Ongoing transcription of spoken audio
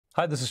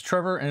Hi, this is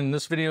Trevor, and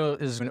this video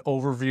is an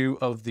overview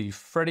of the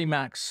Freddie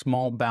Mac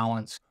small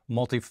balance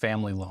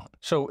multifamily loan.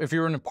 So if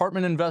you're an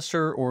apartment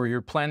investor or you're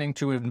planning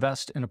to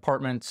invest in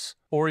apartments,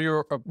 or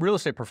you're a real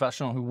estate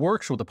professional who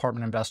works with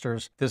apartment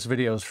investors, this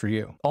video is for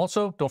you.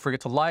 Also, don't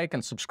forget to like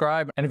and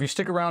subscribe. And if you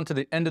stick around to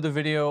the end of the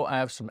video, I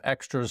have some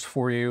extras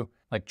for you,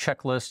 like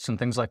checklists and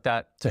things like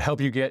that, to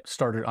help you get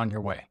started on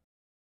your way.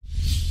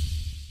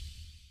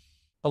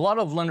 A lot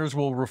of lenders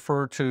will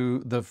refer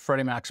to the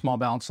Freddie Mac small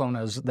balance loan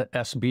as the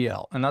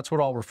SBL, and that's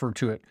what I'll refer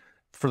to it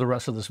for the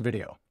rest of this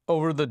video.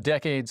 Over the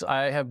decades,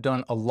 I have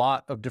done a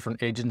lot of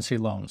different agency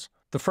loans.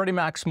 The Freddie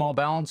Mac small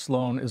balance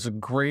loan is a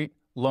great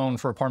loan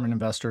for apartment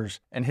investors,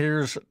 and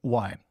here's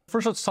why.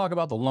 First, let's talk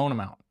about the loan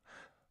amount.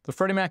 The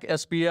Freddie Mac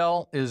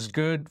SBL is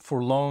good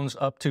for loans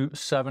up to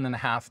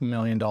 $7.5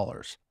 million.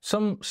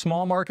 Some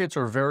small markets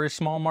or very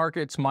small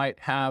markets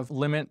might have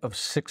limit of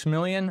 $6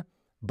 million,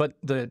 but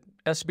the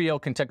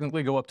SBL can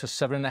technically go up to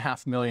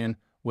 $7.5 million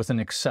with an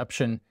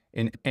exception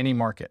in any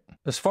market.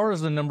 As far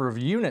as the number of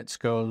units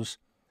goes,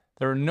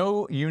 there are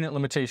no unit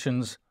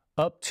limitations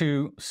up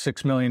to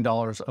 $6 million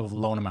of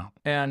loan amount.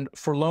 And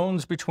for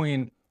loans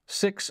between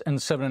 $6 and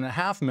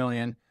 $7.5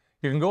 million,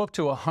 you can go up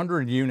to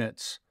 100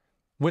 units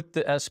with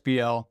the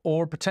SBL,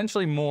 or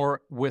potentially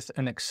more with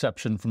an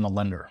exception from the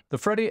lender. The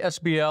Freddie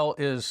SBL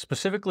is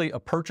specifically a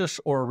purchase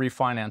or a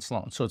refinance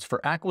loan. So it's for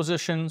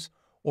acquisitions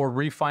or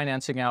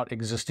refinancing out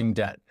existing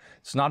debt.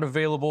 It's not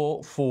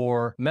available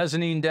for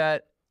mezzanine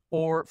debt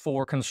or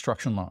for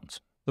construction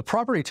loans. The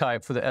property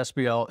type for the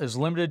SBL is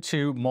limited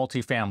to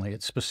multifamily.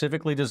 It's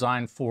specifically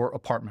designed for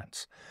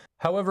apartments.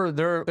 However,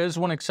 there is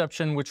one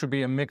exception, which would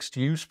be a mixed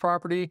use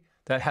property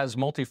that has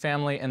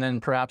multifamily and then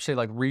perhaps say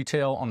like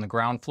retail on the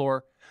ground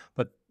floor.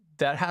 But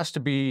that has to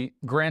be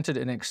granted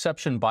an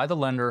exception by the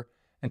lender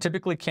and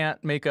typically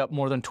can't make up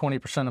more than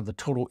 20% of the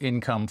total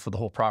income for the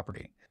whole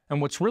property.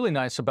 And what's really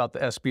nice about the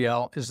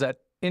SBL is that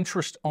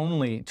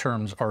interest-only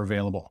terms are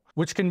available,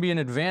 which can be an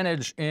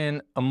advantage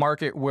in a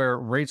market where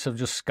rates have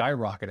just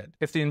skyrocketed.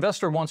 If the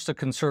investor wants to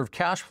conserve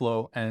cash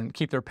flow and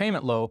keep their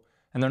payment low,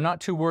 and they're not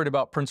too worried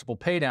about principal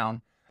paydown,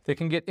 they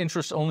can get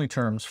interest-only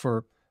terms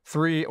for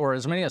 3 or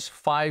as many as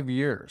 5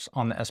 years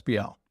on the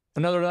SBL.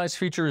 Another nice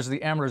feature is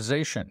the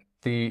amortization.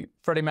 The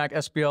Freddie Mac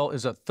SBL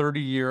is a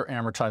 30-year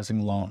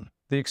amortizing loan.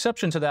 The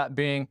exception to that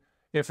being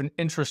if an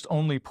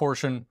interest-only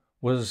portion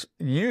was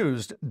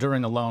used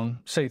during the loan,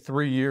 say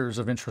 3 years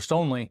of interest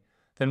only,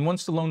 then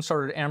once the loan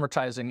started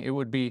amortizing, it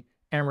would be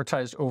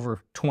amortized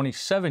over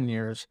 27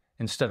 years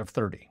instead of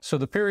 30. So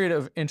the period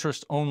of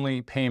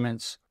interest-only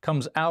payments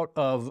comes out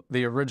of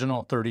the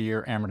original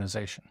 30-year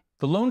amortization.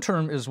 The loan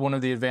term is one of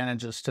the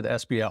advantages to the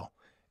SBL.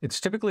 It's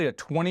typically a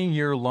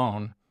 20-year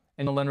loan,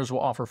 and the lenders will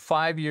offer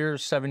 5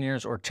 years, 7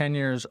 years, or 10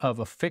 years of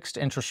a fixed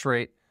interest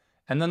rate,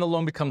 and then the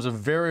loan becomes a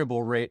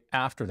variable rate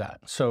after that.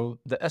 So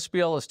the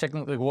SBL is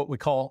technically what we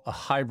call a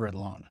hybrid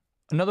loan.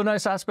 Another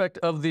nice aspect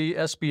of the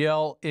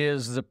SBL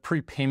is the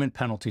prepayment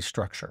penalty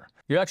structure.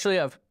 You actually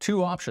have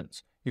two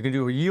options. You can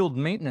do a yield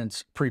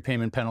maintenance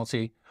prepayment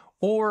penalty,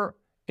 or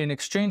in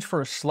exchange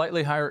for a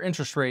slightly higher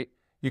interest rate,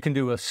 you can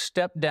do a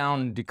step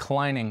down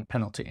declining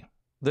penalty.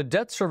 The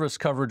debt service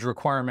coverage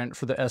requirement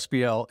for the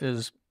SBL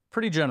is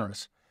pretty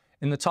generous.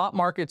 In the top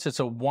markets, it's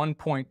a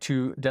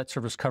 1.2 debt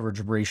service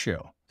coverage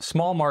ratio.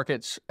 Small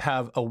markets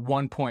have a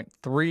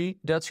 1.3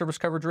 debt service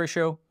coverage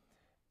ratio,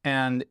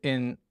 and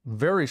in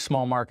very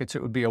small markets,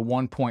 it would be a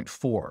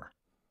 1.4.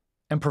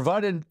 And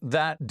provided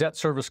that debt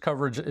service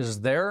coverage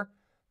is there,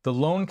 the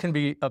loan can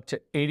be up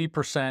to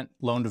 80%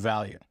 loan to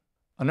value.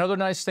 Another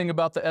nice thing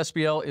about the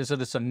SBL is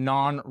that it's a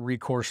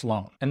non-recourse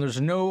loan, and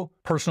there's no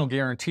personal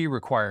guarantee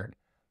required.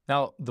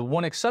 Now, the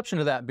one exception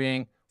to that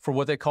being for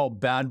what they call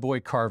bad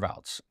boy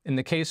carve-outs. In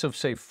the case of,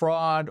 say,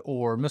 fraud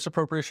or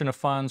misappropriation of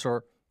funds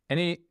or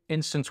any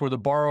instance where the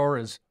borrower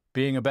is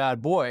being a bad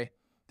boy,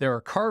 there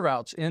are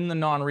carve-outs in the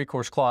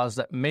non-recourse clause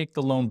that make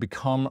the loan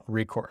become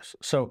recourse.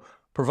 So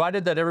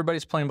provided that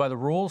everybody's playing by the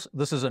rules,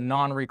 this is a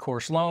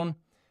non-recourse loan.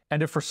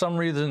 And if for some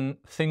reason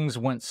things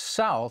went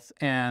south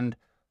and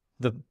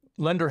the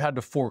lender had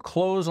to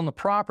foreclose on the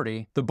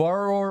property, the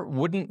borrower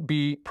wouldn't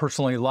be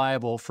personally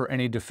liable for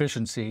any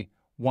deficiency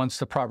once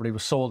the property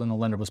was sold and the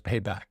lender was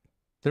paid back.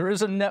 There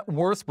is a net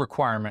worth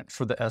requirement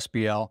for the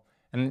SBL,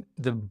 and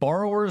the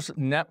borrower's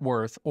net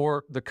worth,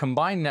 or the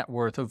combined net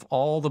worth of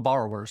all the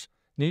borrowers,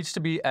 needs to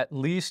be at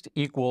least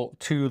equal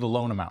to the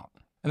loan amount.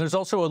 And there's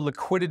also a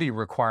liquidity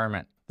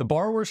requirement. The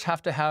borrowers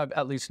have to have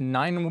at least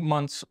 9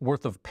 months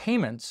worth of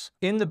payments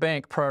in the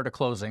bank prior to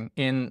closing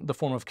in the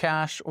form of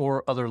cash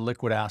or other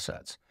liquid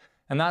assets.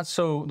 And that's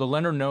so the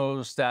lender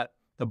knows that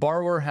the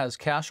borrower has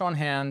cash on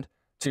hand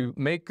to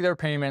make their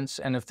payments,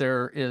 and if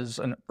there is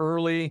an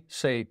early,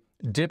 say,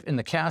 dip in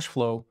the cash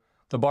flow,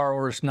 the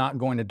borrower is not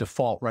going to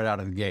default right out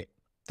of the gate.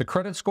 The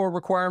credit score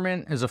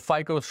requirement is a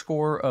FICO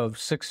score of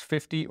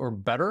 650 or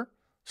better,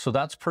 so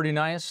that's pretty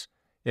nice.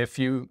 If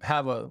you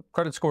have a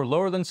credit score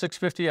lower than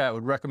 650, I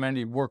would recommend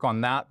you work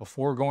on that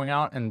before going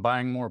out and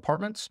buying more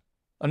apartments.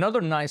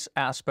 Another nice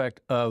aspect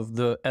of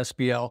the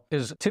SBL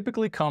is it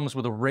typically comes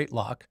with a rate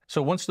lock.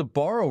 So once the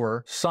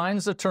borrower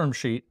signs the term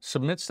sheet,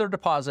 submits their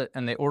deposit,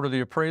 and they order the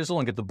appraisal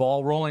and get the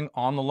ball rolling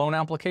on the loan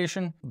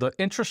application, the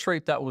interest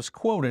rate that was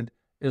quoted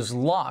is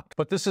locked.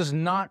 But this is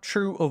not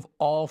true of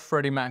all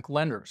Freddie Mac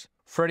lenders.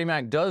 Freddie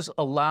Mac does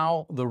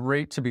allow the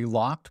rate to be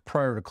locked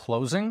prior to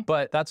closing,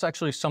 but that's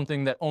actually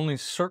something that only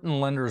certain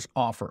lenders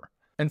offer.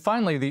 And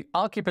finally, the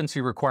occupancy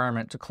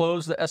requirement to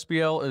close the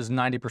SBL is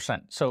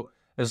 90%. So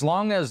as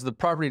long as the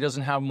property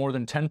doesn't have more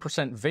than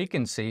 10%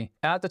 vacancy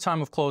at the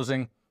time of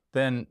closing,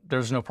 then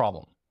there's no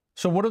problem.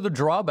 So what are the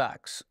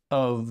drawbacks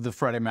of the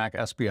Freddie Mac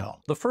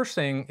SBL? The first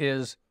thing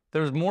is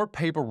there's more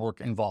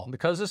paperwork involved.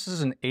 Because this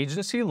is an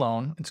agency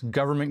loan, it's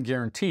government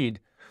guaranteed,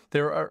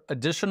 there are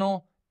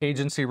additional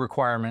agency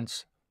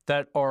requirements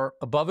that are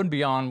above and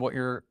beyond what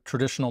your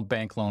traditional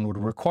bank loan would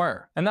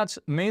require. And that's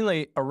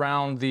mainly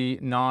around the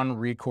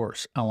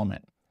non-recourse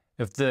element.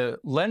 If the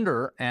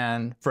lender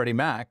and Freddie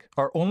Mac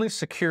are only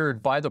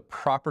secured by the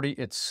property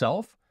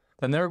itself,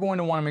 then they're going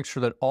to want to make sure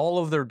that all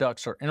of their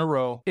ducks are in a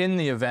row in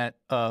the event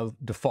of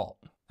default.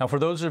 Now, for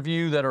those of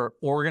you that are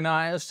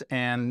organized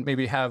and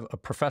maybe have a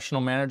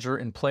professional manager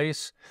in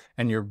place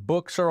and your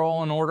books are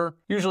all in order,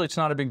 usually it's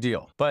not a big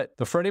deal. But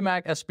the Freddie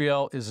Mac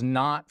SBL is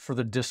not for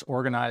the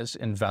disorganized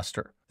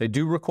investor. They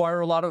do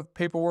require a lot of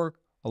paperwork,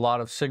 a lot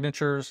of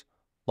signatures,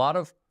 a lot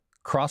of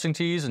crossing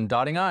T's and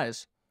dotting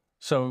I's.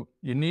 So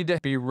you need to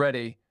be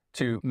ready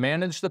to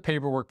manage the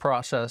paperwork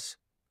process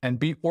and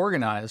be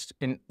organized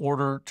in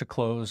order to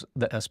close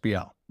the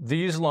SBL.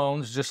 These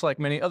loans, just like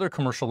many other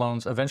commercial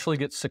loans, eventually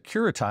get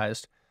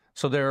securitized.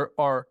 So there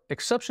are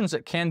exceptions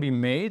that can be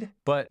made,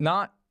 but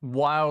not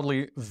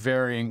wildly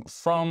varying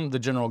from the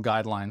general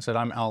guidelines that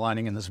I'm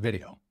outlining in this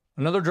video.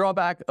 Another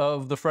drawback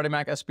of the Freddie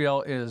Mac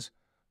SBL is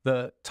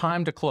the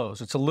time to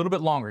close. It's a little bit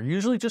longer,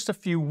 usually just a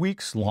few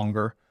weeks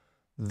longer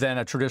than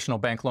a traditional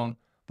bank loan.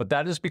 But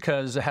that is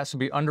because it has to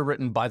be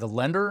underwritten by the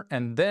lender.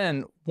 And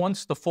then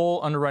once the full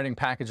underwriting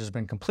package has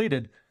been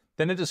completed,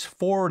 then it is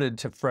forwarded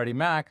to Freddie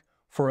Mac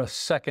for a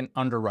second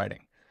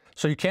underwriting.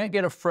 So you can't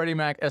get a Freddie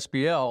Mac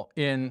SBL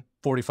in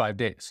 45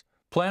 days.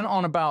 Plan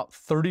on about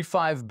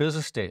 35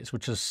 business days,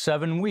 which is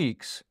 7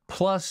 weeks,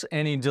 plus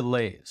any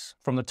delays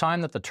from the time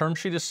that the term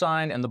sheet is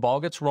signed and the ball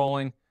gets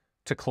rolling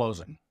to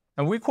closing.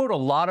 And we quote a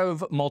lot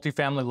of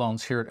multifamily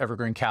loans here at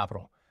Evergreen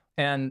Capital.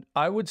 And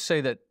I would say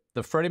that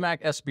the Freddie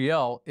Mac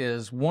SBL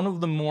is one of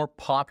the more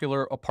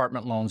popular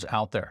apartment loans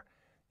out there.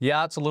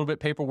 Yeah, it's a little bit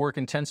paperwork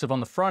intensive on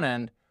the front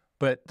end,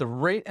 but the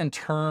rate and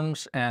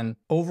terms and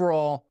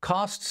overall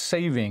cost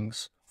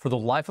savings for the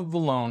life of the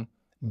loan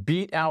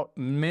beat out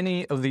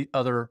many of the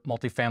other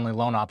multifamily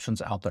loan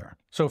options out there.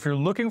 So if you're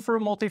looking for a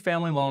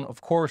multifamily loan,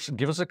 of course,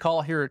 give us a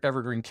call here at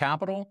Evergreen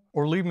Capital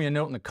or leave me a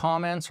note in the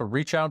comments or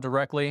reach out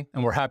directly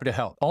and we're happy to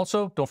help.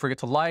 Also, don't forget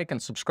to like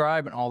and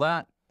subscribe and all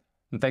that.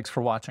 And thanks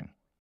for watching.